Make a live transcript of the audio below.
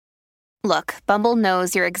Look, Bumble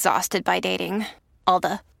knows you're exhausted by dating. All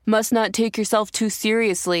the, must not take yourself too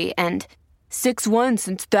seriously, and 6'1"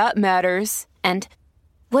 since that matters. And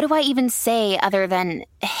what do I even say other than,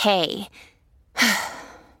 hey?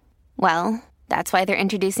 Well, that's why they're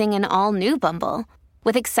introducing an all-new Bumble,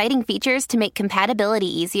 with exciting features to make compatibility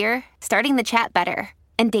easier, starting the chat better,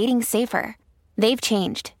 and dating safer. They've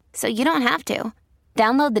changed, so you don't have to.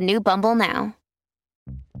 Download the new Bumble now.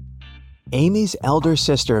 Amy's elder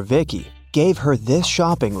sister, Vicky, gave her this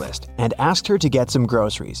shopping list and asked her to get some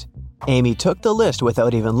groceries. Amy took the list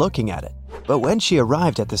without even looking at it, but when she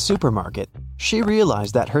arrived at the supermarket, she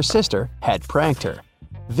realized that her sister had pranked her.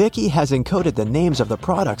 Vicky has encoded the names of the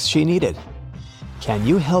products she needed. Can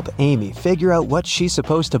you help Amy figure out what she's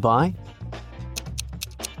supposed to buy?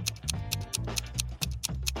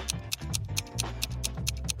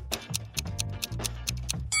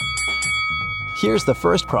 Here's the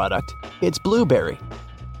first product. It's blueberry.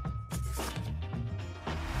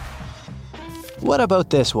 What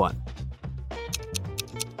about this one?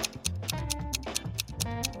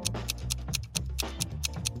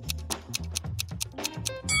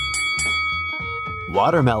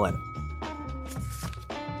 Watermelon.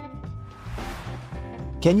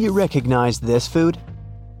 Can you recognize this food?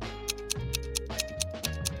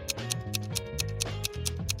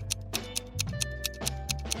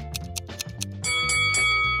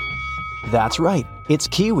 That's right, it's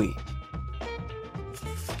kiwi.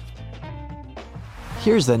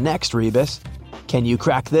 Here's the next rebus. Can you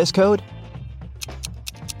crack this code?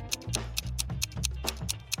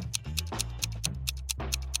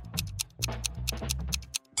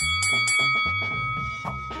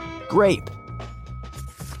 Grape.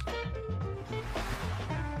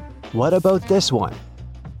 What about this one?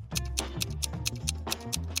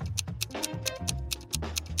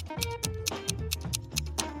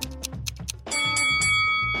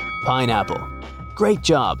 Pineapple. Great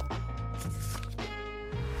job.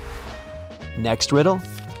 Next riddle.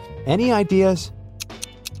 Any ideas?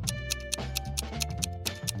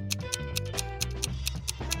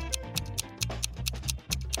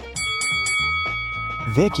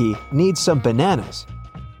 Vicky needs some bananas.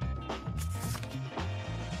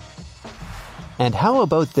 And how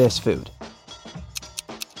about this food?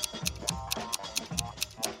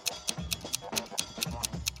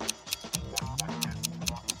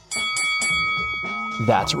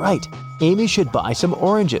 That's right. Amy should buy some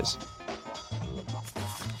oranges.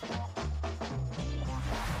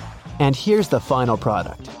 And here's the final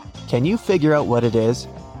product. Can you figure out what it is?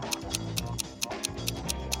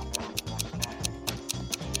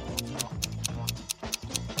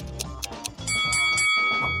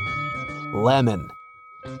 Lemon.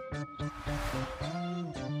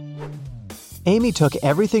 Amy took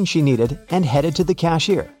everything she needed and headed to the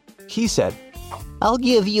cashier. He said, "I'll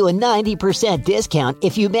give you a 90% discount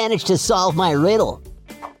if you manage to solve my riddle."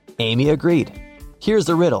 Amy agreed. Here's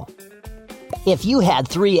the riddle. If you had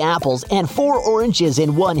 3 apples and 4 oranges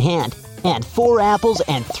in one hand, and 4 apples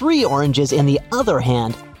and 3 oranges in the other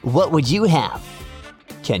hand, what would you have?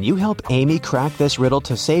 Can you help Amy crack this riddle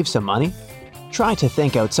to save some money? Try to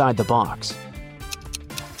think outside the box.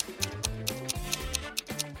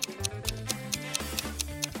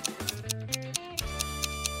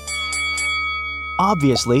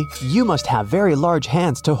 Obviously, you must have very large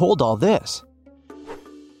hands to hold all this.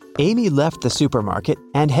 Amy left the supermarket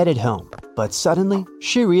and headed home, but suddenly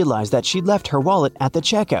she realized that she'd left her wallet at the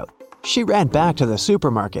checkout. She ran back to the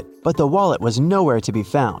supermarket, but the wallet was nowhere to be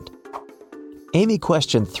found. Amy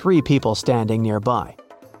questioned 3 people standing nearby.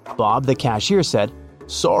 Bob, the cashier, said,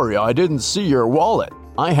 "Sorry, I didn't see your wallet.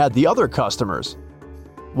 I had the other customers."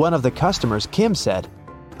 One of the customers, Kim, said,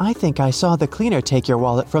 "I think I saw the cleaner take your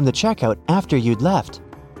wallet from the checkout after you'd left."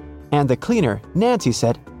 And the cleaner, Nancy,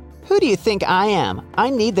 said, "Who do you think I am? I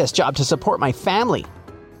need this job to support my family."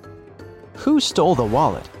 Who stole the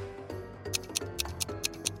wallet?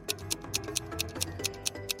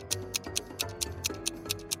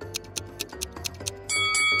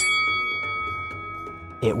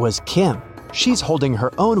 It was Kim. She's holding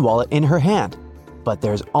her own wallet in her hand. But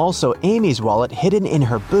there's also Amy's wallet hidden in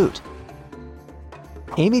her boot.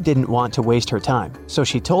 Amy didn't want to waste her time, so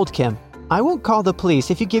she told Kim, "I won't call the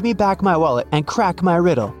police if you give me back my wallet and crack my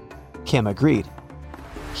riddle." Kim agreed.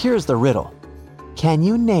 Here's the riddle. Can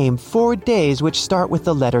you name 4 days which start with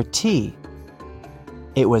the letter T?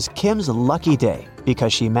 It was Kim's lucky day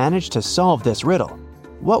because she managed to solve this riddle.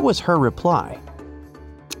 What was her reply?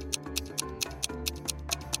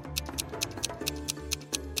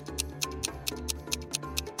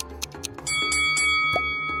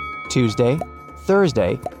 Tuesday,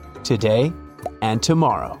 Thursday, today, and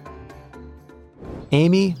tomorrow.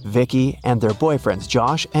 Amy, Vicky, and their boyfriends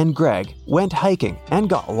Josh and Greg went hiking and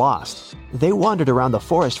got lost. They wandered around the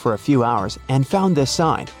forest for a few hours and found this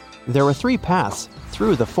sign. There were 3 paths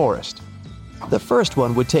through the forest. The first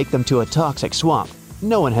one would take them to a toxic swamp.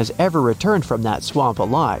 No one has ever returned from that swamp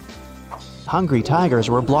alive. Hungry tigers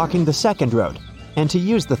were blocking the second road, and to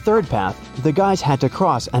use the third path, the guys had to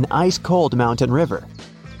cross an ice-cold mountain river.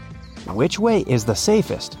 Which way is the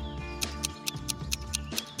safest?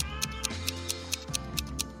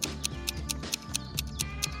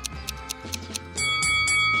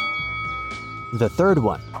 The third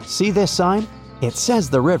one. See this sign? It says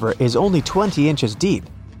the river is only 20 inches deep.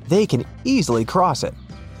 They can easily cross it.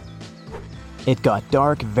 It got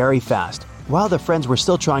dark very fast. While the friends were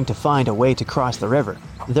still trying to find a way to cross the river,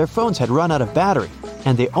 their phones had run out of battery,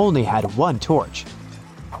 and they only had 1 torch.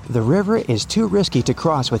 The river is too risky to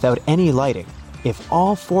cross without any lighting. If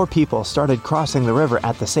all 4 people started crossing the river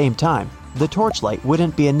at the same time, the torchlight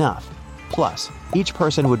wouldn't be enough. Plus, each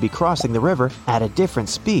person would be crossing the river at a different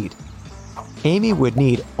speed. Amy would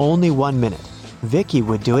need only 1 minute. Vicky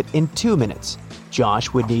would do it in 2 minutes.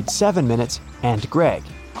 Josh would need 7 minutes, and Greg,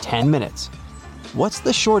 10 minutes. What's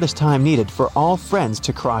the shortest time needed for all friends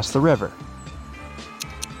to cross the river?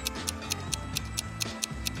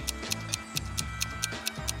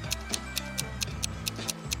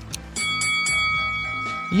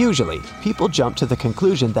 Usually, people jump to the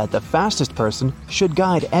conclusion that the fastest person should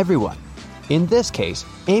guide everyone. In this case,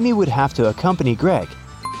 Amy would have to accompany Greg.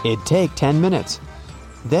 It'd take 10 minutes.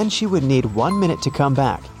 Then she would need 1 minute to come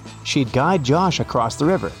back. She'd guide Josh across the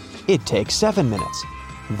river. It'd take 7 minutes.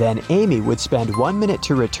 Then Amy would spend 1 minute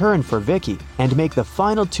to return for Vicky and make the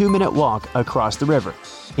final 2-minute walk across the river.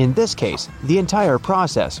 In this case, the entire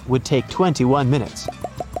process would take 21 minutes.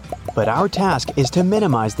 But our task is to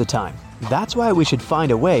minimize the time. That's why we should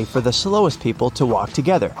find a way for the slowest people to walk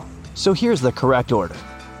together. So here's the correct order.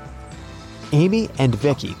 Amy and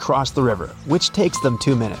Vicky cross the river, which takes them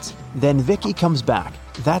 2 minutes. Then Vicky comes back.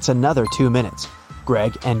 That's another 2 minutes.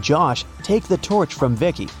 Greg and Josh take the torch from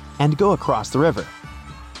Vicky and go across the river.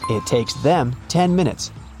 It takes them 10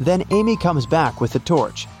 minutes. Then Amy comes back with the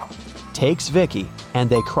torch, takes Vicky, and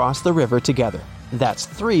they cross the river together. That's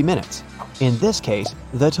 3 minutes. In this case,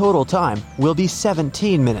 the total time will be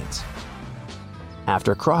 17 minutes.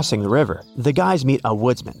 After crossing the river, the guys meet a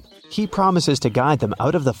woodsman. He promises to guide them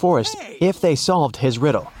out of the forest if they solved his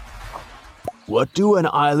riddle. What do an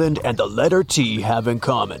island and the letter T have in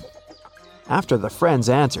common? After the friends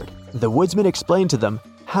answered, the woodsman explained to them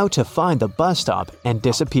how to find the bus stop and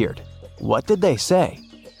disappeared. What did they say?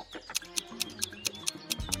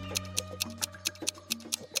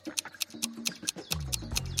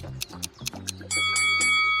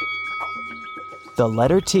 The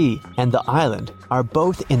letter T and the island are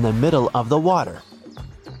both in the middle of the water.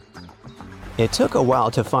 It took a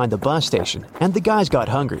while to find the bus station, and the guys got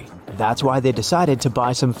hungry. That's why they decided to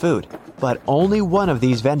buy some food. But only one of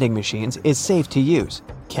these vending machines is safe to use.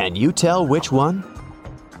 Can you tell which one?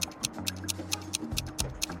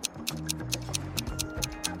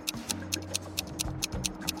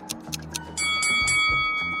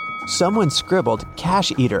 Someone scribbled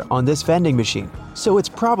 "cash eater" on this vending machine, so it's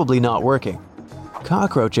probably not working.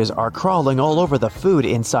 Cockroaches are crawling all over the food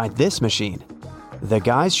inside this machine. The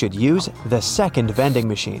guys should use the second vending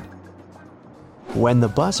machine. When the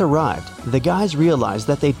bus arrived, the guys realized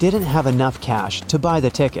that they didn't have enough cash to buy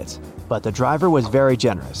the tickets, but the driver was very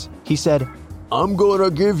generous. He said, "I'm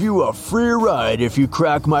gonna give you a free ride if you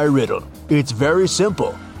crack my riddle. It's very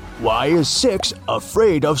simple. Why is 6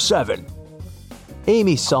 afraid of 7?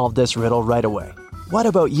 Amy solved this riddle right away. What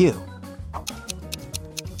about you?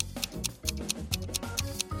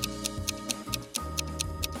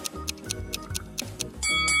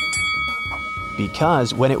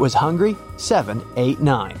 Because when it was hungry, 7 ate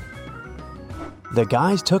 9. The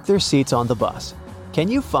guys took their seats on the bus. Can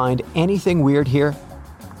you find anything weird here?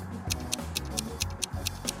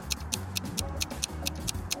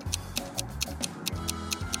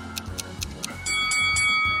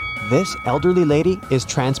 This elderly lady is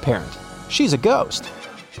transparent. She's a ghost.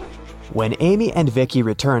 When Amy and Vicky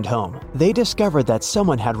returned home, they discovered that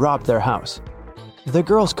someone had robbed their house. The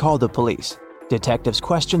girls called the police. Detectives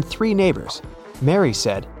questioned 3 neighbors. Mary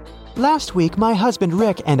said, "Last week, my husband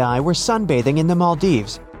Rick and I were sunbathing in the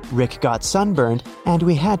Maldives. Rick got sunburned, and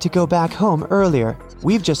we had to go back home earlier.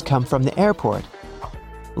 We've just come from the airport."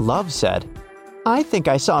 Love said, "I think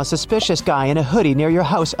I saw a suspicious guy in a hoodie near your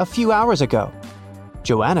house a few hours ago."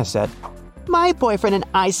 Joanna said, "My boyfriend and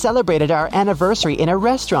I celebrated our anniversary in a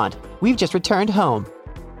restaurant. We've just returned home."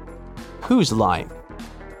 Who's lying?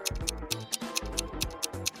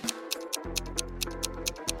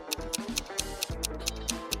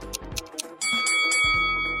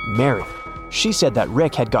 Mary. She said that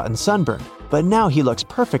Rick had gotten sunburned, but now he looks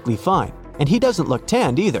perfectly fine, and he doesn't look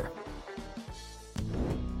tanned either.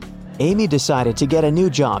 Amy decided to get a new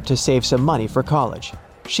job to save some money for college.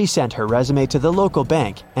 She sent her resume to the local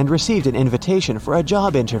bank and received an invitation for a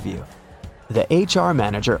job interview. The HR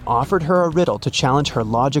manager offered her a riddle to challenge her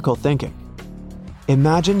logical thinking.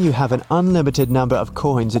 Imagine you have an unlimited number of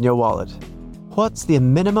coins in your wallet. What's the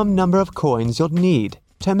minimum number of coins you'll need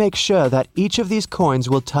to make sure that each of these coins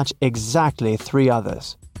will touch exactly 3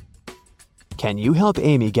 others? Can you help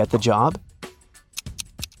Amy get the job?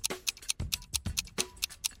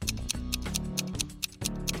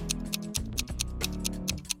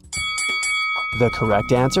 The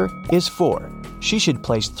correct answer is 4. She should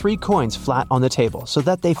place 3 coins flat on the table so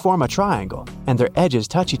that they form a triangle and their edges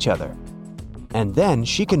touch each other. And then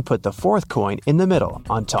she can put the 4th coin in the middle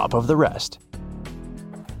on top of the rest.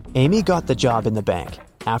 Amy got the job in the bank.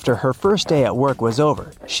 After her first day at work was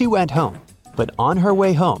over, she went home. But on her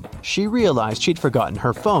way home, she realized she'd forgotten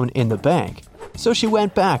her phone in the bank. So she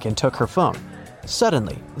went back and took her phone.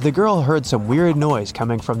 Suddenly, the girl heard some weird noise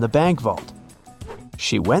coming from the bank vault.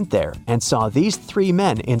 She went there and saw these 3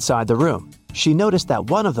 men inside the room. She noticed that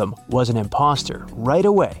one of them was an imposter right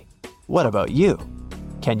away. What about you?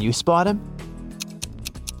 Can you spot him?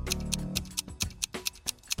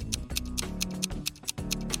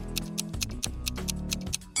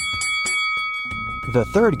 The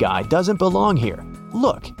 3rd guy doesn't belong here.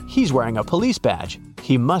 Look, he's wearing a police badge.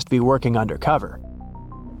 He must be working undercover.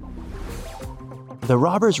 The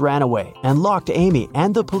robbers ran away and locked Amy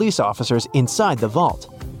and the police officers inside the vault.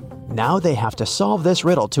 Now they have to solve this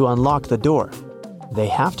riddle to unlock the door. They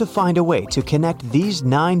have to find a way to connect these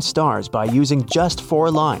 9 stars by using just 4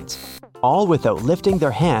 lines, all without lifting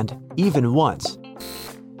their hand even once.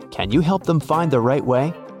 Can you help them find the right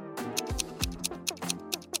way?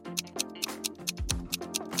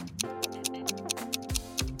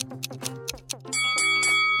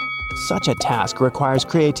 Such a task requires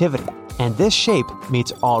creativity, and this shape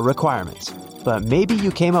meets all requirements. But maybe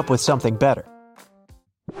you came up with something better.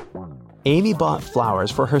 Amy bought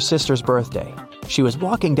flowers for her sister's birthday. She was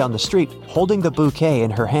walking down the street holding the bouquet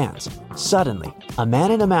in her hands. Suddenly, a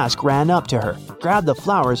man in a mask ran up to her, grabbed the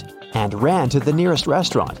flowers, and ran to the nearest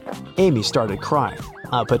restaurant. Amy started crying.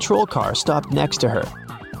 A patrol car stopped next to her.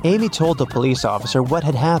 Amy told the police officer what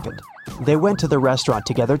had happened. They went to the restaurant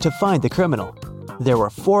together to find the criminal. There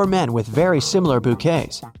were 4 men with very similar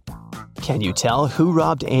bouquets. Can you tell who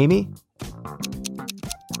robbed Amy?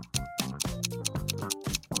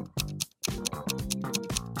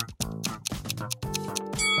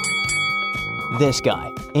 This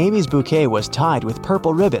guy. Amy's bouquet was tied with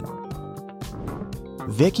purple ribbon.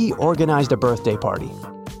 Vicky organized a birthday party.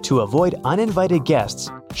 To avoid uninvited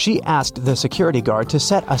guests, she asked the security guard to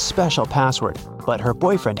set a special password, but her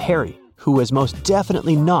boyfriend Harry, who was most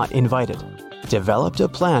definitely not invited, developed a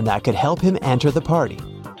plan that could help him enter the party.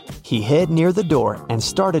 He hid near the door and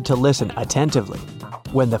started to listen attentively.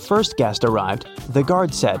 When the first guest arrived, the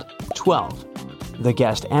guard said 12. The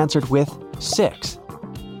guest answered with 6.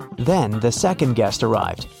 Then the second guest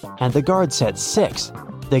arrived, and the guard said 6.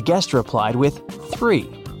 The guest replied with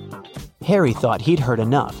 3. Harry thought he'd heard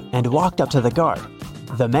enough and walked up to the guard.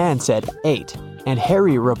 The man said 8, and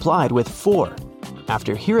Harry replied with 4.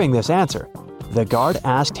 After hearing this answer, the guard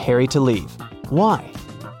asked Harry to leave. Why?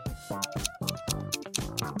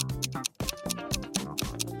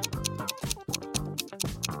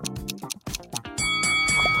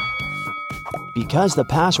 Because the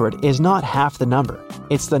password is not half the number.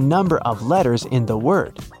 It's the number of letters in the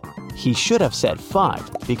word. He should have said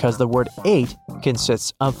 5 because the word 8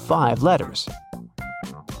 consists of 5 letters.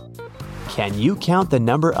 Can you count the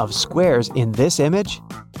number of squares in this image?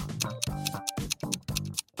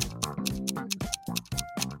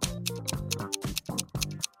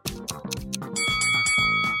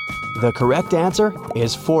 The correct answer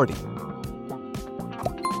is 40.